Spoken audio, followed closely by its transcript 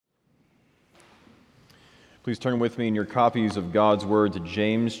Please turn with me in your copies of God's Word to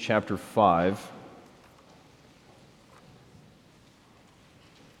James chapter 5.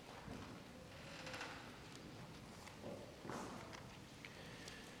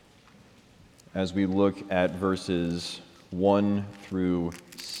 As we look at verses 1 through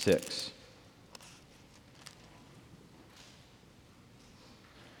 6.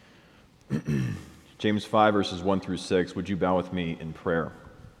 James 5, verses 1 through 6. Would you bow with me in prayer?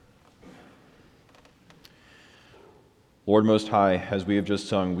 Lord Most High, as we have just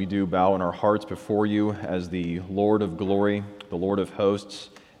sung, we do bow in our hearts before you as the Lord of glory, the Lord of hosts,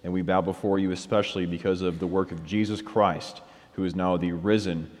 and we bow before you especially because of the work of Jesus Christ, who is now the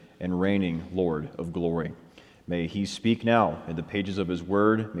risen and reigning Lord of glory. May he speak now in the pages of his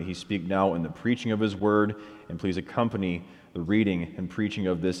word, may he speak now in the preaching of his word, and please accompany the reading and preaching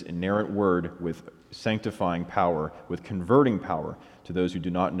of this inerrant word with sanctifying power, with converting power to those who do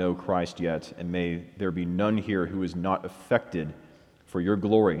not know Christ yet, and may there be none here who is not affected for your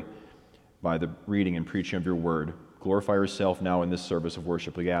glory by the reading and preaching of your word. Glorify yourself now in this service of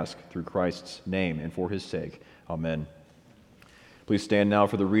worship, we ask, through Christ's name and for his sake. Amen. Please stand now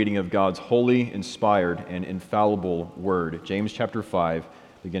for the reading of God's holy, inspired, and infallible word. James chapter 5,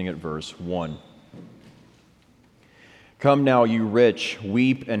 beginning at verse 1. Come now, you rich,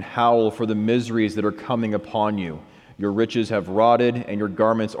 weep and howl for the miseries that are coming upon you. Your riches have rotted, and your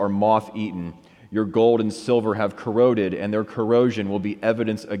garments are moth-eaten. Your gold and silver have corroded, and their corrosion will be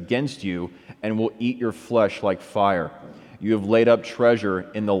evidence against you, and will eat your flesh like fire. You have laid up treasure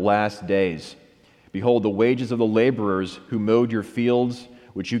in the last days. Behold, the wages of the laborers who mowed your fields,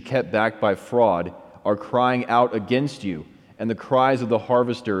 which you kept back by fraud, are crying out against you, and the cries of the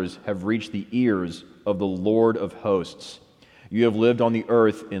harvesters have reached the ears of the Lord of hosts. You have lived on the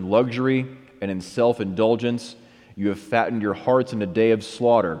earth in luxury and in self-indulgence. You have fattened your hearts in a day of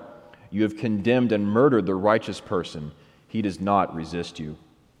slaughter. You have condemned and murdered the righteous person. He does not resist you.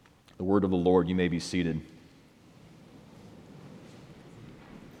 The word of the Lord, you may be seated.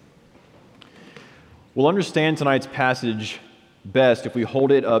 We'll understand tonight's passage best if we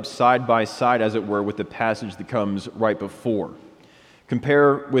hold it up side by side, as it were, with the passage that comes right before.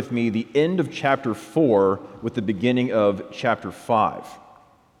 Compare with me the end of chapter 4 with the beginning of chapter 5.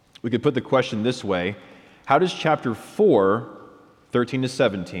 We could put the question this way: how does chapter 4, 13 to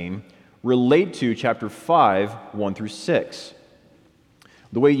 17, relate to chapter 5, 1 through 6?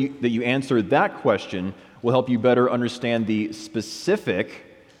 The way that you answer that question will help you better understand the specific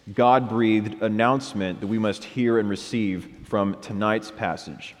God-breathed announcement that we must hear and receive from tonight's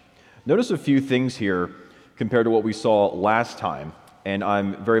passage. Notice a few things here compared to what we saw last time, and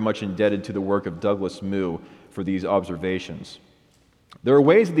I'm very much indebted to the work of Douglas Moo for these observations. There are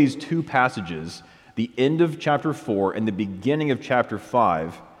ways that these two passages, the end of chapter 4 and the beginning of chapter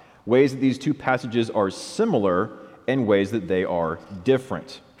 5, ways that these two passages are similar and ways that they are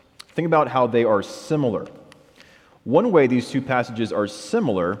different. Think about how they are similar. One way these two passages are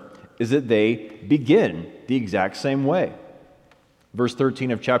similar is that they begin the exact same way. Verse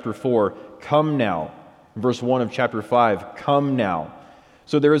 13 of chapter 4, come now. Verse 1 of chapter 5, come now.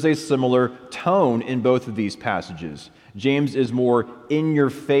 So there is a similar tone in both of these passages. James is more in your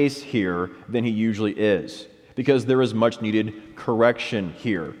face here than he usually is, because there is much needed correction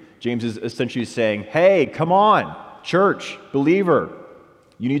here. James is essentially saying, hey, come on, church, believer,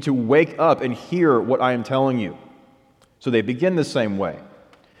 you need to wake up and hear what I am telling you. So they begin the same way.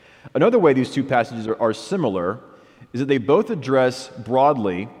 Another way these two passages are similar is that they both address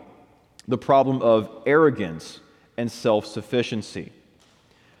broadly the problem of arrogance and self-sufficiency.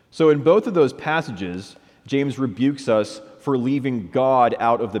 So in both of those passages, James rebukes us for leaving God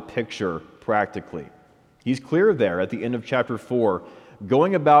out of the picture practically. He's clear there at the end of chapter 4,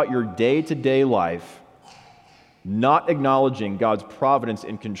 going about your day-to-day life, not acknowledging God's providence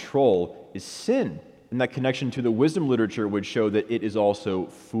and control is sin. And that connection to the wisdom literature would show that it is also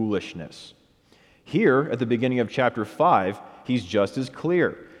foolishness. Here, at the beginning of chapter 5, he's just as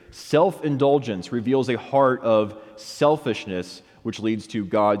clear. Self-indulgence reveals a heart of selfishness, which leads to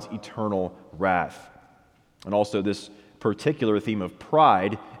God's eternal wrath. And also this particular theme of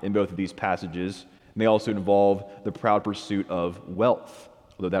pride in both of these passages may also involve the proud pursuit of wealth,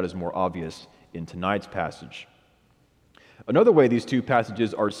 although that is more obvious in tonight's passage. Another way these two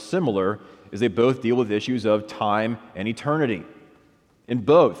passages are similar is they both deal with issues of time and eternity. In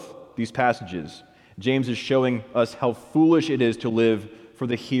both these passages, James is showing us how foolish it is to live for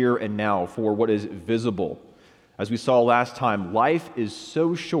the here and now, for what is visible. As we saw last time, life is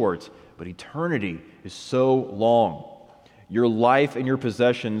so short, but eternity is so long. Your life and your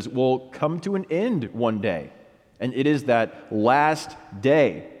possessions will come to an end one day, and it is that last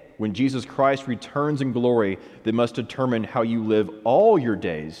day when Jesus Christ returns in glory, that must determine how you live all your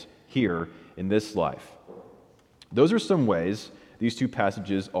days here in this life. Those are some ways these two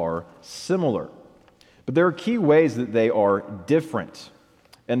passages are similar. But there are key ways that they are different.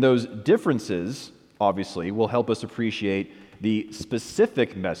 And those differences, obviously, will help us appreciate the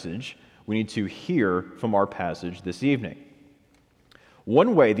specific message we need to hear from our passage this evening.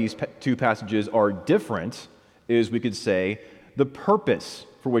 One way these two passages are different is, we could say, the purpose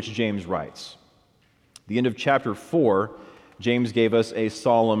for which James writes. At the end of chapter 4, James gave us a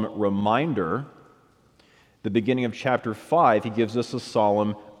solemn reminder. The beginning of chapter 5, he gives us a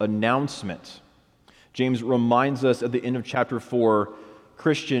solemn announcement. James reminds us at the end of chapter 4,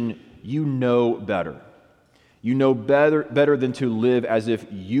 Christian, you know better. You know better than to live as if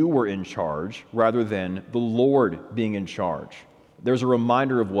you were in charge rather than the Lord being in charge. There's a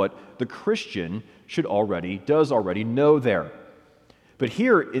reminder of what the Christian does already know there. But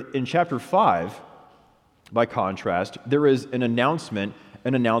here in chapter 5, by contrast, there is an announcement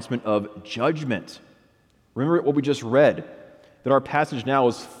of judgment. Remember what we just read, that our passage now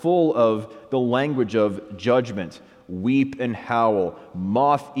is full of the language of judgment. Weep and howl,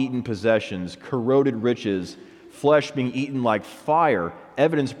 moth-eaten possessions, corroded riches, flesh being eaten like fire,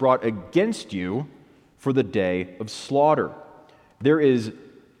 evidence brought against you for the day of slaughter. There is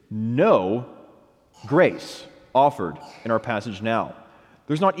no grace offered in our passage now.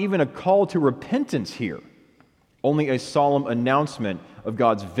 There's not even a call to repentance here, only a solemn announcement of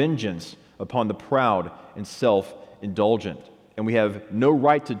God's vengeance upon the proud and self-indulgent. And we have no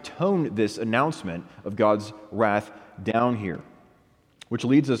right to tone this announcement of God's wrath down here. Which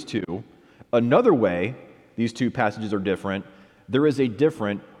leads us to another way these two passages are different. There is a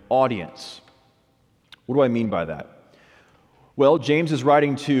different audience. What do I mean by that? Well, James is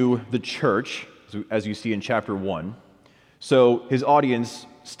writing to the church, as you see in chapter 1. So his audience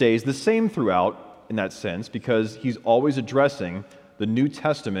stays the same throughout in that sense, because he's always addressing the New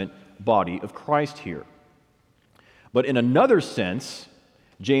Testament body of Christ here. But in another sense,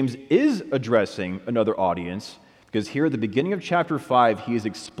 James is addressing another audience, because here at the beginning of chapter 5, he is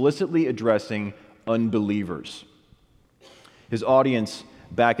explicitly addressing unbelievers. His audience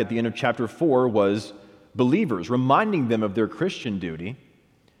back at the end of chapter 4 was believers, reminding them of their Christian duty.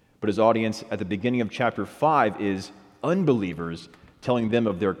 But his audience at the beginning of chapter 5 is unbelievers, telling them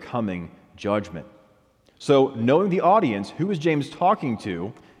of their coming judgment. So knowing the audience, who is James talking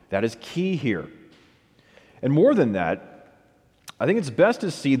to, that is key here. And more than that, I think it's best to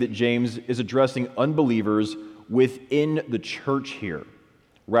see that James is addressing unbelievers within the church here,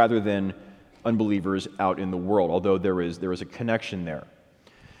 rather than unbelievers out in the world, although there is a connection there.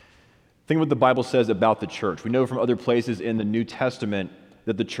 Think what the Bible says about the church. We know from other places in the New Testament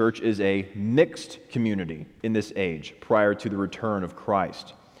that the church is a mixed community in this age, prior to the return of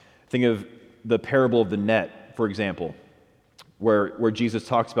Christ. Think of the parable of the net, for example, where Jesus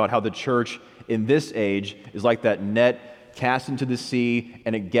talks about how the church in this age is like that net cast into the sea,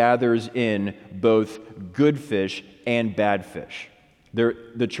 and it gathers in both good fish and bad fish.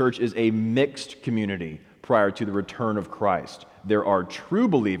 The church is a mixed community prior to the return of Christ. There are true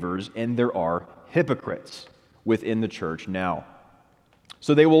believers and there are hypocrites within the church now.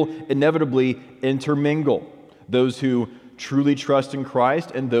 So they will inevitably intermingle, those who truly trust in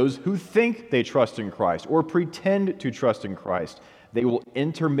Christ and those who think they trust in Christ or pretend to trust in Christ. They will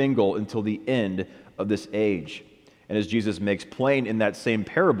intermingle until the end of this age. And as Jesus makes plain in that same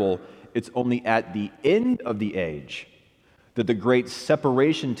parable, it's only at the end of the age that the great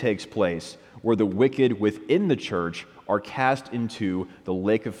separation takes place, where the wicked within the church are cast into the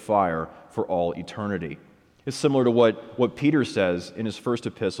lake of fire for all eternity. It's similar to what Peter says in his first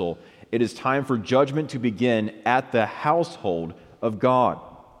epistle. It is time for judgment to begin at the household of God.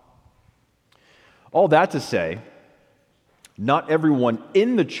 All that to say, not everyone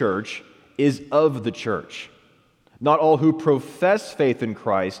in the church is of the church. Not all who profess faith in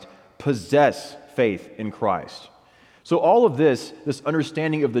Christ possess faith in Christ. So all of this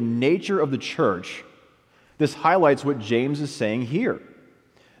understanding of the nature of the church, this highlights what James is saying here.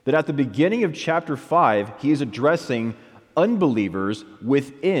 That at the beginning of chapter 5, he is addressing unbelievers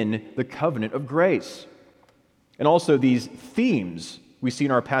within the covenant of grace. And also these themes we see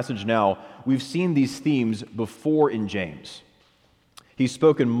in our passage now, we've seen these themes before in James. He's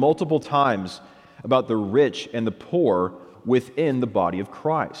spoken multiple times about the rich and the poor within the body of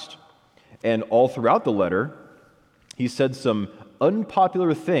Christ. And all throughout the letter, he said some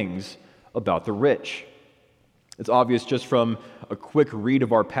unpopular things about the rich. It's obvious just from a quick read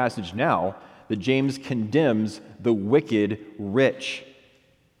of our passage now that James condemns the wicked rich.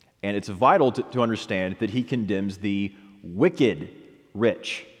 And it's vital to understand that he condemns the wicked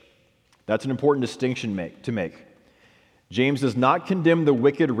rich. That's an important distinction to make. James does not condemn the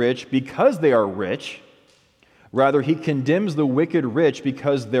wicked rich because they are rich. Rather, he condemns the wicked rich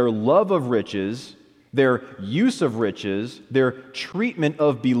because their love of riches, their use of riches, their treatment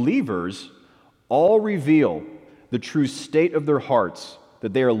of believers all reveal the true state of their hearts,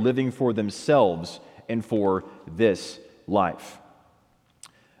 that they are living for themselves and for this life.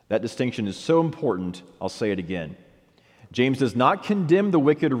 That distinction is so important, I'll say it again. James does not condemn the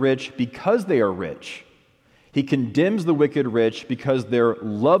wicked rich because they are rich. He condemns the wicked rich because their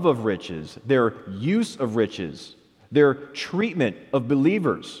love of riches, their use of riches, their treatment of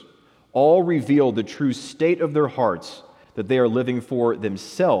believers all reveal the true state of their hearts, that they are living for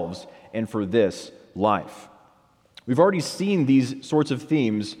themselves and for this life. We've already seen these sorts of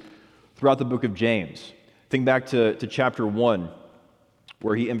themes throughout the book of James. Think back to chapter 1,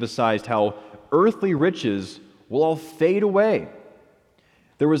 where he emphasized how earthly riches will all fade away.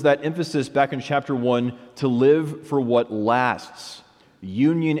 There was that emphasis back in chapter 1 to live for what lasts.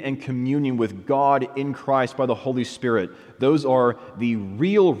 Union and communion with God in Christ by the Holy Spirit. Those are the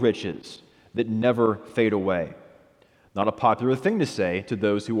real riches that never fade away. Not a popular thing to say to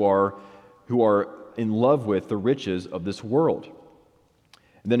those who are in love with the riches of this world.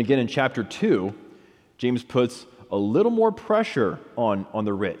 And then again in chapter 2, James puts a little more pressure on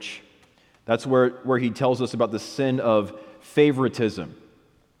the rich. That's where he tells us about the sin of favoritism,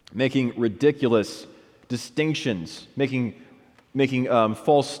 making ridiculous distinctions, making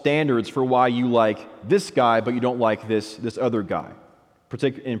false standards for why you like this guy but you don't like this other guy.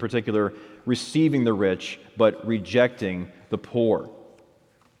 In particular, receiving the rich but rejecting the poor.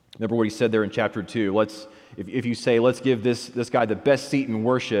 Remember what he said there in chapter 2. If you say, let's give this guy the best seat in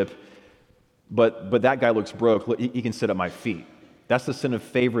worship, but that guy looks broke, he can sit at my feet. That's the sin of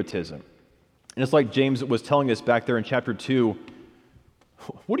favoritism. And it's like James was telling us back there in chapter 2,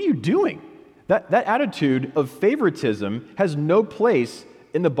 what are you doing? That attitude of favoritism has no place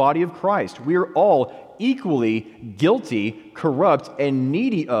in the body of Christ. We are all equally guilty, corrupt, and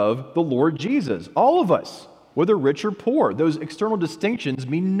needy of the Lord Jesus. All of us, whether rich or poor. Those external distinctions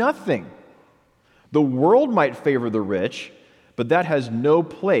mean nothing. The world might favor the rich, but that has no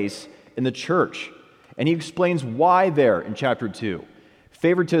place in the church. And he explains why there in chapter 2.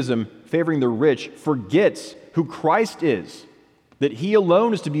 Favoritism, favoring the rich, forgets who Christ is, that he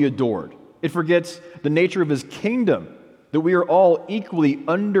alone is to be adored. It forgets the nature of his kingdom, that we are all equally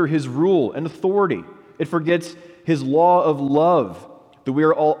under his rule and authority. It forgets his law of love, that we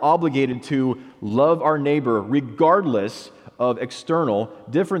are all obligated to love our neighbor regardless of external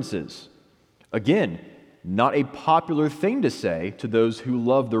differences. Again, not a popular thing to say to those who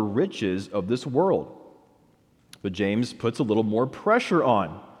love the riches of this world. But James puts a little more pressure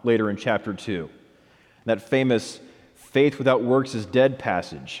on later in chapter 2. That famous faith without works is dead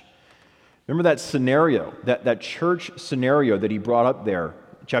passage. Remember that scenario, that church scenario that he brought up there,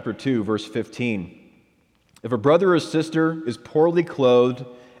 chapter 2, verse 15. If a brother or sister is poorly clothed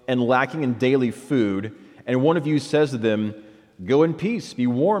and lacking in daily food, and one of you says to them, "Go in peace, be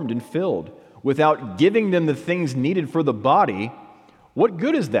warmed and filled," without giving them the things needed for the body, what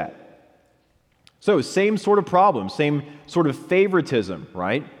good is that? So, same sort of problem, same sort of favoritism,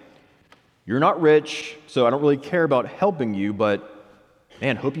 right? You're not rich, so I don't really care about helping you, but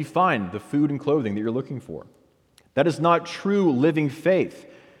man, hope you find the food and clothing that you're looking for. That is not true living faith.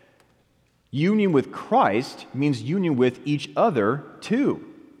 Union with Christ means union with each other too.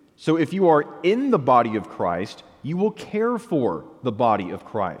 So if you are in the body of Christ, you will care for the body of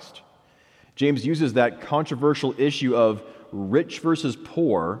Christ. James uses that controversial issue of rich versus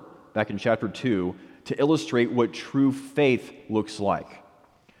poor back in chapter 2 to illustrate what true faith looks like.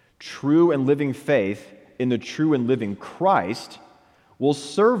 True and living faith in the true and living Christ will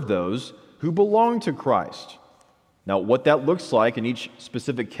serve those who belong to Christ. Now, what that looks like in each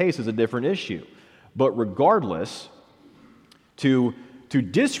specific case is a different issue. But regardless, to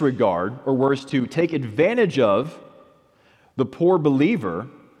disregard, or worse, to take advantage of the poor believer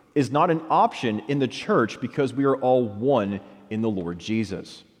is not an option in the church because we are all one in the Lord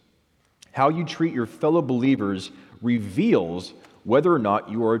Jesus. How you treat your fellow believers reveals whether or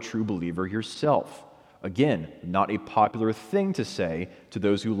not you are a true believer yourself. Again, not a popular thing to say to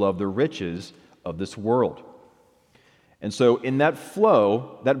those who love the riches of this world. And so in that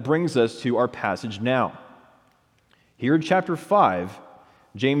flow, that brings us to our passage now. Here in chapter 5,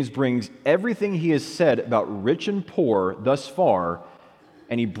 James brings everything he has said about rich and poor thus far,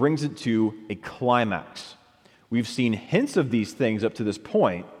 and he brings it to a climax. We've seen hints of these things up to this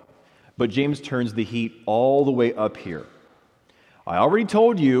point, but James turns the heat all the way up here. I already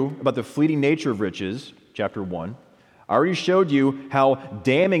told you about the fleeting nature of riches, chapter 1. I already showed you how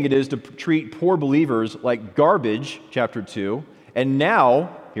damning it is to treat poor believers like garbage, chapter 2. And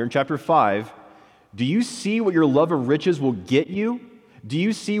now, here in chapter 5, do you see what your love of riches will get you? Do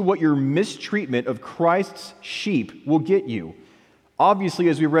you see what your mistreatment of Christ's sheep will get you? Obviously,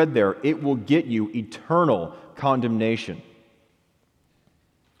 as we read there, it will get you eternal condemnation.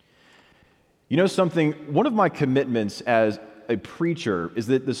 You know something? One of my commitments as a preacher is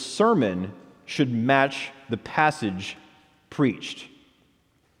that the sermon should match the passage preached.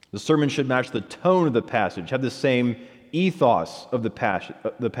 The sermon should match the tone of the passage, have the same ethos of the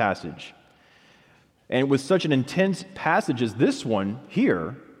passage. And with such an intense passage as this one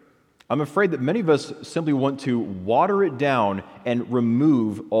here, I'm afraid that many of us simply want to water it down and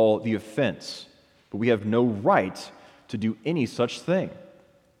remove all the offense. But we have no right to do any such thing.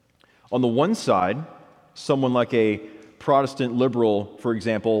 On the one side, someone like a Protestant liberal, for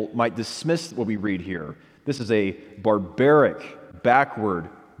example, might dismiss what we read here. This is a barbaric, backward,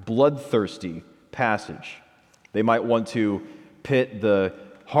 bloodthirsty passage. They might want to pit the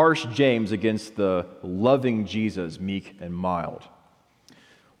harsh James against the loving Jesus, meek and mild.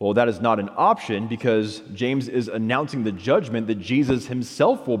 Well, that is not an option because James is announcing the judgment that Jesus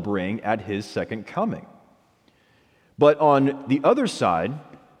himself will bring at his second coming. But on the other side,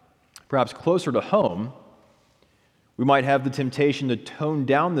 perhaps closer to home, we might have the temptation to tone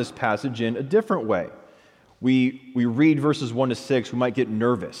down this passage in a different way. We read verses 1 to 6, we might get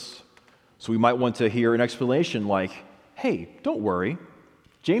nervous. So we might want to hear an explanation like, hey, don't worry.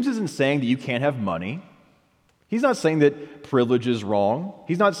 James isn't saying that you can't have money. He's not saying that privilege is wrong.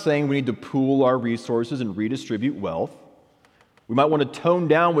 He's not saying we need to pool our resources and redistribute wealth. We might want to tone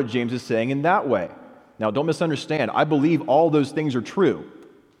down what James is saying in that way. Now, don't misunderstand. I believe all those things are true.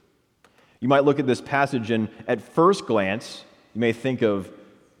 You might look at this passage and at first glance, you may think of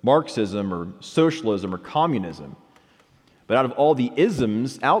Marxism or socialism or communism. But out of all the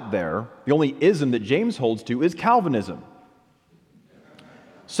isms out there, the only ism that James holds to is Calvinism.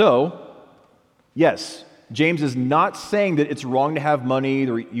 So, yes, James is not saying that it's wrong to have money,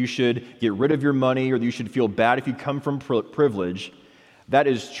 or you should get rid of your money, or you should feel bad if you come from privilege. That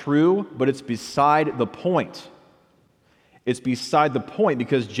is true, but it's beside the point. It's beside the point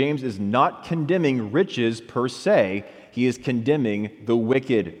because James is not condemning riches per se. He is condemning the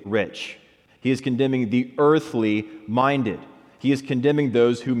wicked rich. He is condemning the earthly minded. He is condemning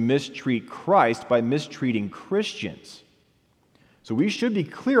those who mistreat Christ by mistreating Christians. So we should be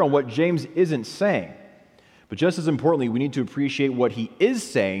clear on what James isn't saying. But just as importantly, we need to appreciate what he is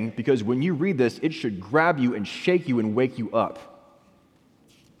saying, because when you read this, it should grab you and shake you and wake you up.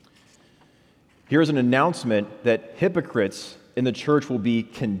 Here's an announcement that hypocrites in the church will be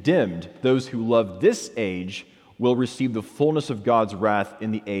condemned. Those who love this age will receive the fullness of God's wrath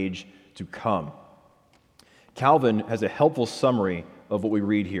in the age to come. Calvin has a helpful summary of what we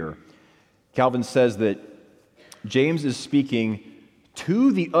read here. Calvin says that James is speaking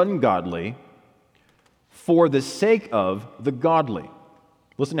to the ungodly for the sake of the godly.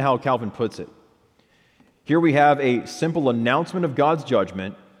 Listen to how Calvin puts it. Here we have a simple announcement of God's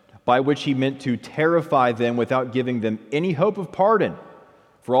judgment by which he meant to terrify them without giving them any hope of pardon,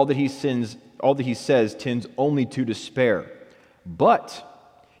 for all that he says tends only to despair. But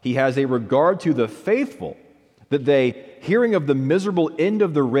he has a regard to the faithful, that they, hearing of the miserable end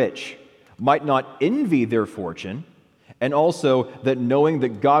of the rich, might not envy their fortune, and also that knowing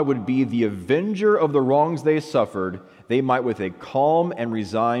that God would be the avenger of the wrongs they suffered, they might with a calm and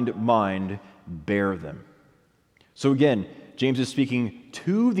resigned mind bear them. So again, James is speaking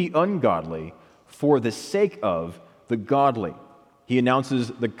to the ungodly for the sake of the godly. He announces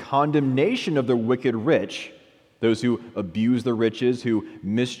the condemnation of the wicked rich, those who abuse the riches, who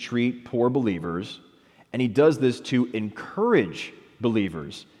mistreat poor believers, and he does this to encourage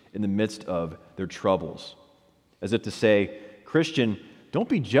believers in the midst of their troubles. As if to say, Christian, don't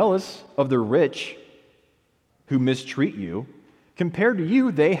be jealous of the rich who mistreat you. Compared to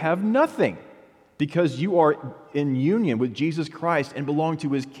you, they have nothing because you are in union with Jesus Christ and belong to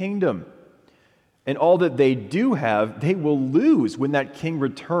his kingdom. And all that they do have, they will lose when that king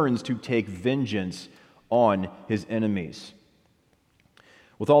returns to take vengeance on his enemies.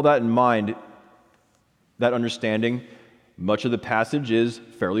 With all that in mind, that understanding, much of the passage is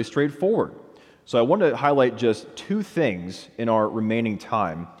fairly straightforward. So I want to highlight just two things in our remaining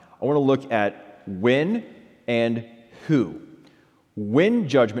time. I want to look at when and who. When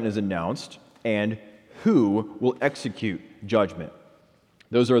judgment is announced and who will execute judgment.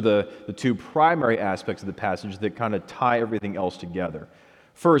 Those are the two primary aspects of the passage that kind of tie everything else together.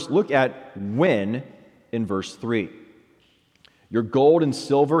 First, look at when in verse 3. Your gold and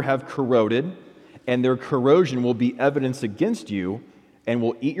silver have corroded, and their corrosion will be evidence against you, and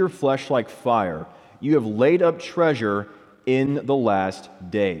will eat your flesh like fire. You have laid up treasure in the last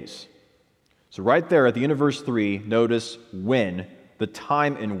days. So right there at the end of verse 3, notice when, the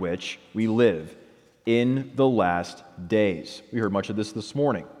time in which we live, in the last days. We heard much of this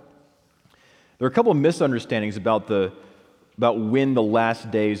morning. There are a couple of misunderstandings about when the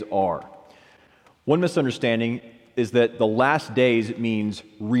last days are. One misunderstanding is that the last days means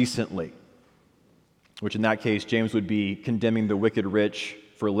recently, which in that case, James would be condemning the wicked rich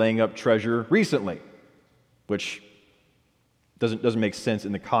for laying up treasure recently, which doesn't make sense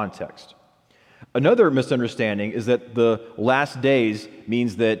in the context. Another misunderstanding is that the last days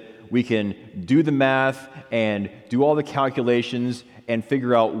means that we can do the math and do all the calculations and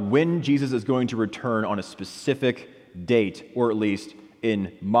figure out when Jesus is going to return on a specific date, or at least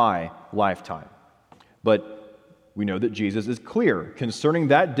in my lifetime. But we know that Jesus is clear. Concerning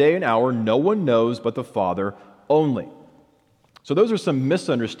that day and hour, no one knows but the Father only. So those are some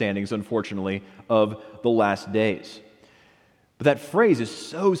misunderstandings, unfortunately, of the last days. But that phrase is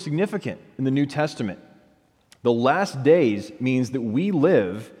so significant in the New Testament. The last days means that we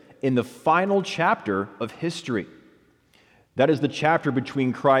live in the final chapter of history. That is the chapter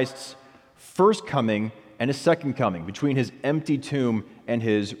between Christ's first coming and his second coming, between his empty tomb and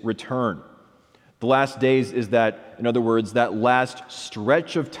his return. The last days is that, in other words, that last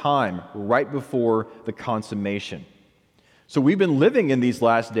stretch of time right before the consummation. So we've been living in these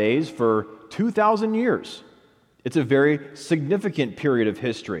last days for 2,000 years. It's a very significant period of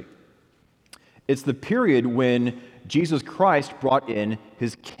history. It's the period when Jesus Christ brought in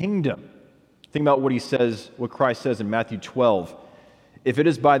his kingdom. Think about what Christ says in Matthew 12. If it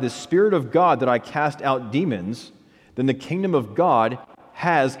is by the Spirit of God that I cast out demons, then the kingdom of God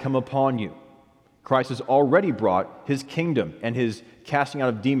has come upon you. Christ has already brought his kingdom, and his casting out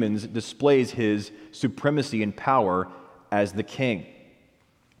of demons displays his supremacy and power as the king.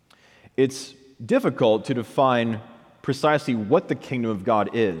 It's difficult to define precisely what the kingdom of God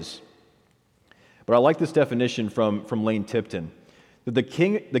is, but I like this definition from Lane Tipton, that the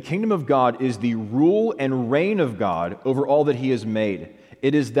kingdom of God is the rule and reign of God over all that he has made.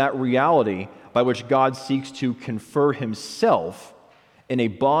 It is that reality by which God seeks to confer himself in a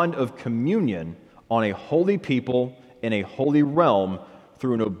bond of communion on a holy people in a holy realm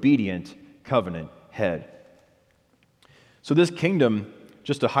through an obedient covenant head. So this kingdom,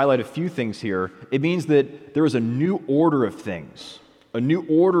 just to highlight a few things here, it means that there is a new order of things. A new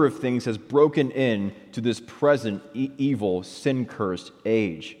order of things has broken in to this present evil, sin-cursed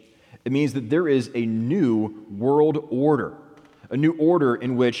age. It means that there is a new world order, a new order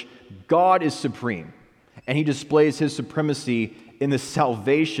in which God is supreme, and he displays his supremacy in the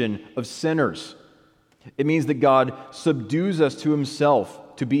salvation of sinners. It means that God subdues us to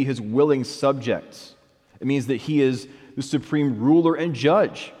himself to be his willing subjects. It means that he is the supreme ruler and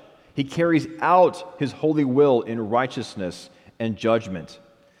judge. He carries out his holy will in righteousness and judgment.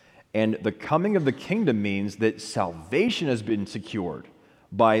 And the coming of the kingdom means that salvation has been secured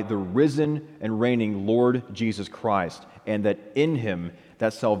by the risen and reigning Lord Jesus Christ, and that in him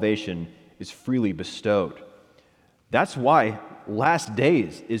that salvation is freely bestowed. That's why last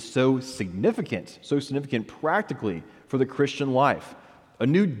days is so significant practically for the Christian life. A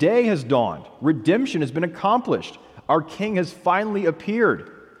new day has dawned. Redemption has been accomplished. Our King has finally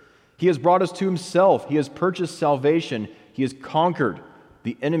appeared. He has brought us to himself. He has purchased salvation. He has conquered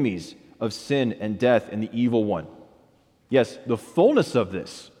the enemies of sin and death and the evil one. Yes, the fullness of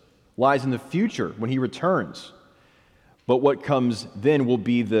this lies in the future when he returns. But what comes then will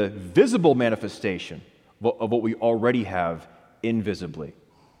be the visible manifestation of what we already have invisibly.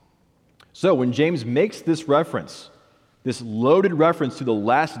 So when James makes this reference, this loaded reference to the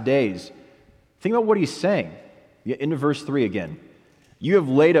last days, think about what he's saying. Into verse 3 again. You have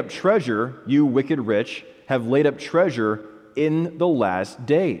laid up treasure, you wicked rich, have laid up treasure in the last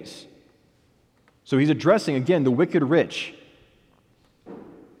days. So he's addressing again the wicked rich.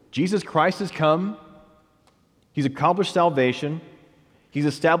 Jesus Christ has come. He's accomplished salvation. He's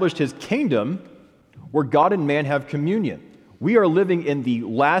established his kingdom where God and man have communion. We are living in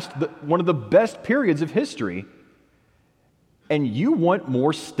one of the best periods of history, and you want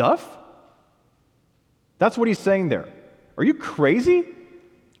more stuff? That's what he's saying there. Are you crazy?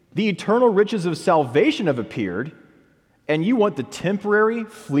 The eternal riches of salvation have appeared, and you want the temporary,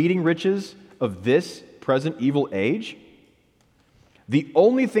 fleeting riches of this present evil age? The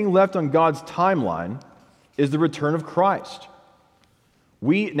only thing left on God's timeline is the return of Christ.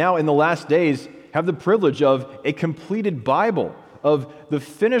 We now, in the last days, have the privilege of a completed Bible, of the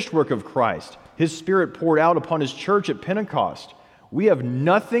finished work of Christ, his Spirit poured out upon his church at Pentecost. We have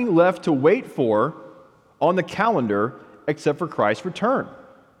nothing left to wait for on the calendar except for Christ's return.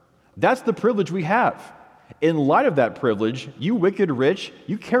 That's the privilege we have. In light of that privilege, you wicked rich,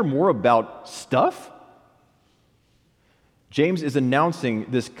 you care more about stuff? James is announcing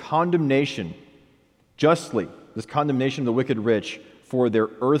this condemnation, justly, this condemnation of the wicked rich for their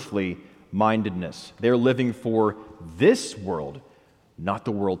earthly mindedness. They're living for this world, not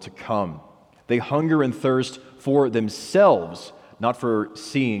the world to come. They hunger and thirst for themselves, not for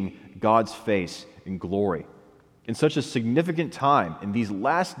seeing God's face in glory. In such a significant time, in these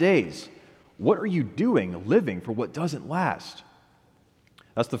last days, what are you doing living for what doesn't last?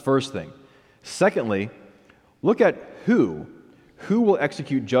 That's the first thing. Secondly, look at who will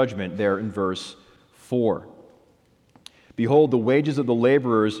execute judgment there in verse 4. Behold, the wages of the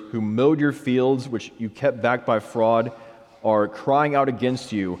laborers who mowed your fields, which you kept back by fraud, are crying out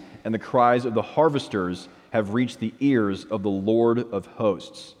against you, and the cries of the harvesters have reached the ears of the Lord of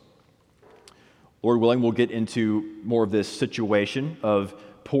hosts. Lord willing, we'll get into more of this situation of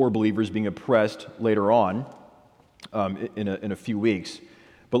poor believers being oppressed later on in a few weeks.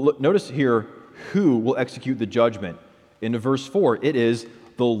 But look, notice here who will execute the judgment. In verse 4, it is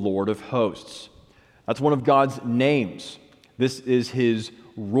the Lord of hosts. That's one of God's names. This is his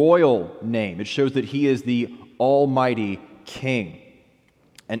royal name. It shows that he is the Almighty King.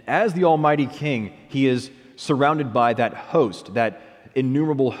 And as the Almighty King, he is surrounded by that host, that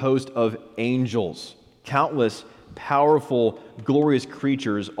innumerable host of angels, countless powerful, glorious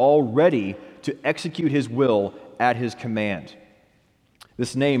creatures, all ready to execute his will at his command.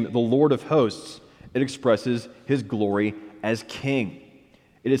 This name, the Lord of hosts, it expresses his glory as king.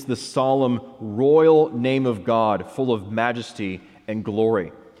 It is the solemn, royal name of God, full of majesty and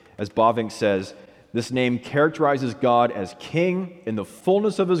glory. As Bavinck says, this name characterizes God as king in the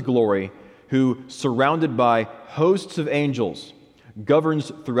fullness of his glory, who, surrounded by hosts of angels,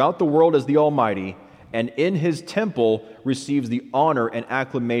 governs throughout the world as the Almighty, and in his temple receives the honor and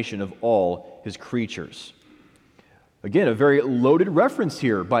acclamation of all his creatures. Again, a very loaded reference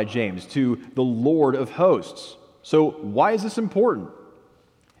here by James to the Lord of hosts. So why is this important?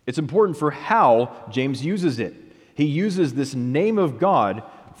 It's important for how James uses it. He uses this name of God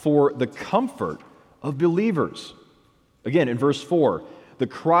for the comfort of believers. Again, in verse 4, the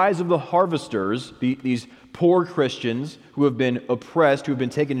cries of the harvesters, these poor Christians who have been oppressed, who have been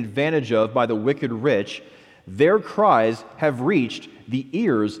taken advantage of by the wicked rich, their cries have reached the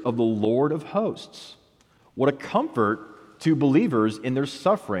ears of the Lord of hosts. What a comfort to believers in their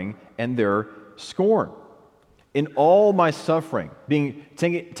suffering and their scorn. In all my suffering, being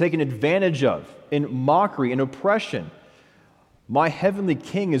taken advantage of, in mockery and oppression, my heavenly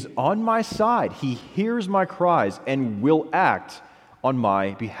King is on my side. He hears my cries and will act on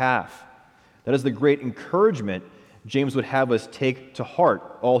my behalf. That is the great encouragement James would have us take to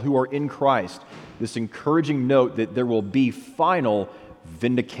heart, all who are in Christ, this encouraging note that there will be final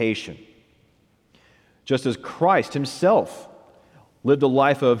vindication. Just as Christ himself lived a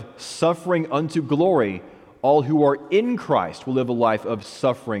life of suffering unto glory, all who are in Christ will live a life of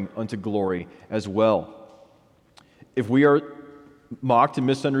suffering unto glory as well. If we are mocked and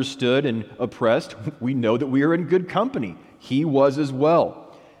misunderstood and oppressed, we know that we are in good company. He was as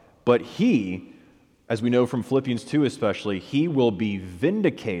well. But he, as we know from Philippians 2 especially, he will be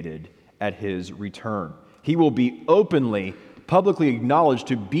vindicated at his return. He will be openly, publicly acknowledged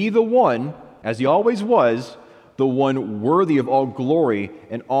to be the one, as he always was, the one worthy of all glory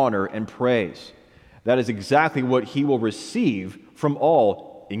and honor and praise. That is exactly what he will receive from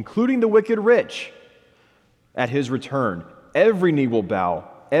all, including the wicked rich, at his return. Every knee will bow,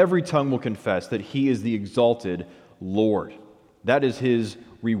 every tongue will confess that he is the exalted Lord. That is his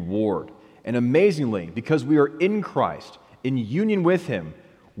reward. And amazingly, because we are in Christ, in union with him,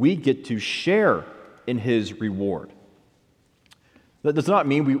 we get to share in his reward. That does not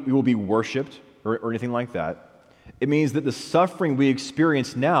mean we will be worshipped or anything like that. It means that the suffering we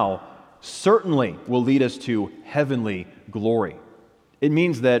experience now certainly will lead us to heavenly glory. It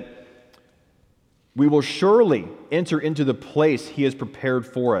means that we will surely enter into the place he has prepared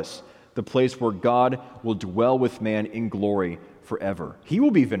for us, the place where God will dwell with man in glory forever. He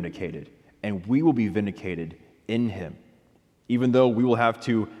will be vindicated, and we will be vindicated in him. Even though we will have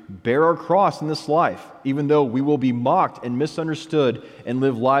to bear our cross in this life, even though we will be mocked and misunderstood and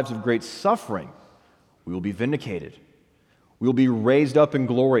live lives of great suffering, we will be vindicated. We will be raised up in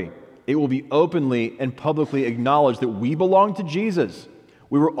glory. It will be openly and publicly acknowledged that we belong to Jesus.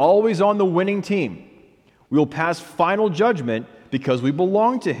 We were always on the winning team. We will pass final judgment because we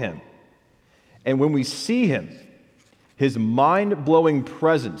belong to him. And when we see him, his mind-blowing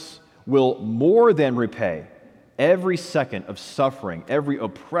presence will more than repay every second of suffering, every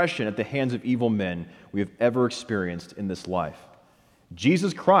oppression at the hands of evil men we have ever experienced in this life.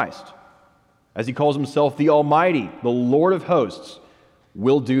 Jesus Christ, as he calls himself the Almighty, the Lord of hosts,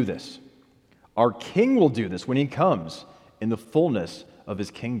 will do this. Our King will do this when he comes in the fullness of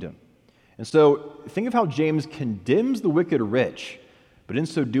his kingdom. And so think of how James condemns the wicked rich, but in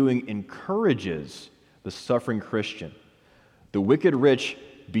so doing encourages the suffering Christian. The wicked rich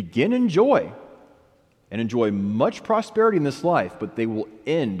begin in joy and enjoy much prosperity in this life, but they will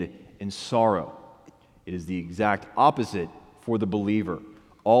end in sorrow. It is the exact opposite for the believer.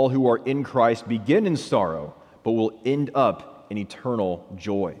 All who are in Christ begin in sorrow, but will end up in eternal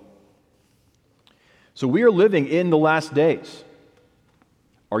joy. So we are living in the last days.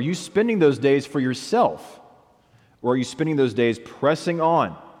 Are you spending those days for yourself? Or are you spending those days pressing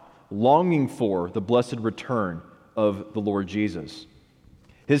on, longing for the blessed return of the Lord Jesus?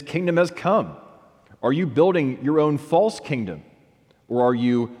 His kingdom has come. Are you building your own false kingdom? Or are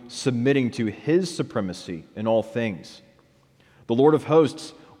you submitting to his supremacy in all things? The Lord of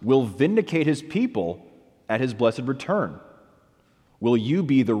hosts will vindicate his people at his blessed return. Will you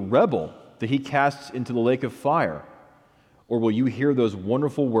be the rebel that he casts into the lake of fire? Or will you hear those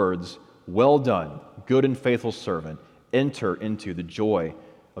wonderful words, "Well done, good and faithful servant, enter into the joy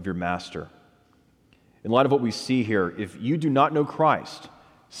of your master"? In light of what we see here, if you do not know Christ,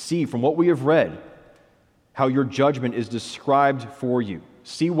 see from what we have read how your judgment is described for you.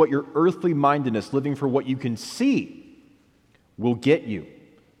 See what your earthly mindedness, living for what you can see, will get you.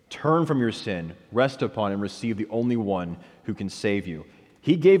 Turn from your sin, rest upon and receive the only one who can save you.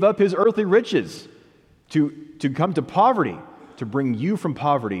 He gave up his earthly riches to come to poverty, to bring you from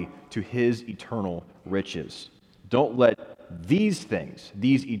poverty to his eternal riches. Don't let these things,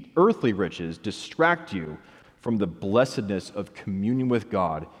 these earthly riches, distract you from the blessedness of communion with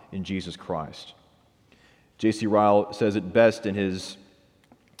God in Jesus Christ. J.C. Ryle says it best in his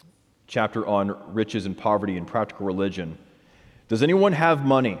chapter on riches and poverty and practical religion. Does anyone have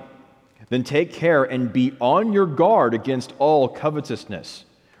money? Then take care and be on your guard against all covetousness.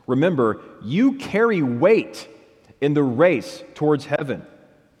 Remember, you carry weight in the race towards heaven.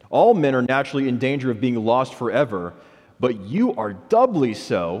 All men are naturally in danger of being lost forever, but you are doubly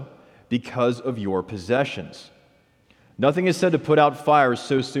so because of your possessions. Nothing is said to put out fire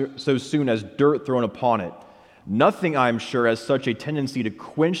so soon as dirt thrown upon it. Nothing, I am sure, has such a tendency to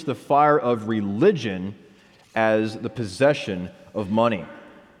quench the fire of religion as the possession of money.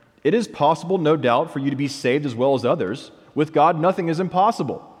 It is possible, no doubt, for you to be saved as well as others. With God, nothing is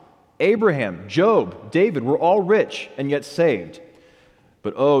impossible. Abraham, Job, David were all rich and yet saved.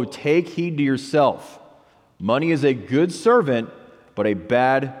 But oh, take heed to yourself. Money is a good servant, but a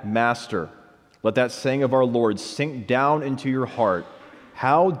bad master. Let that saying of our Lord sink down into your heart.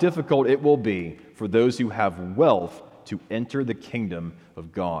 How difficult it will be for those who have wealth to enter the kingdom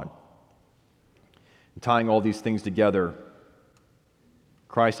of God. And tying all these things together,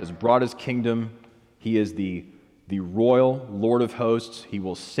 Christ has brought his kingdom. He is the royal Lord of hosts. He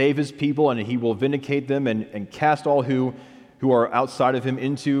will save his people and he will vindicate them and cast all who are outside of him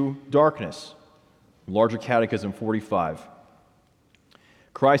into darkness. Larger Catechism 45.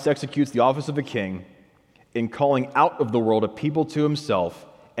 Christ executes the office of a king in calling out of the world a people to himself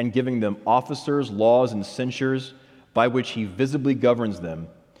and giving them officers, laws, and censures by which he visibly governs them,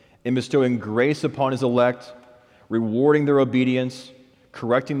 in bestowing grace upon his elect, rewarding their obedience,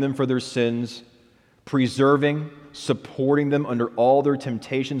 correcting them for their sins, preserving, supporting them under all their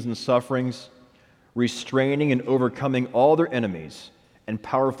temptations and sufferings, restraining and overcoming all their enemies, and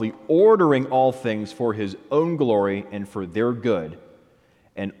powerfully ordering all things for his own glory and for their good,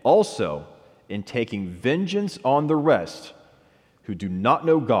 and also in taking vengeance on the rest who do not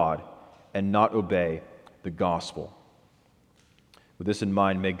know God and not obey the gospel. With this in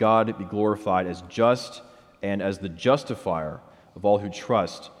mind, may God be glorified as just and as the justifier of all who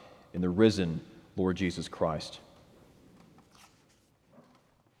trust in the risen Lord Jesus Christ.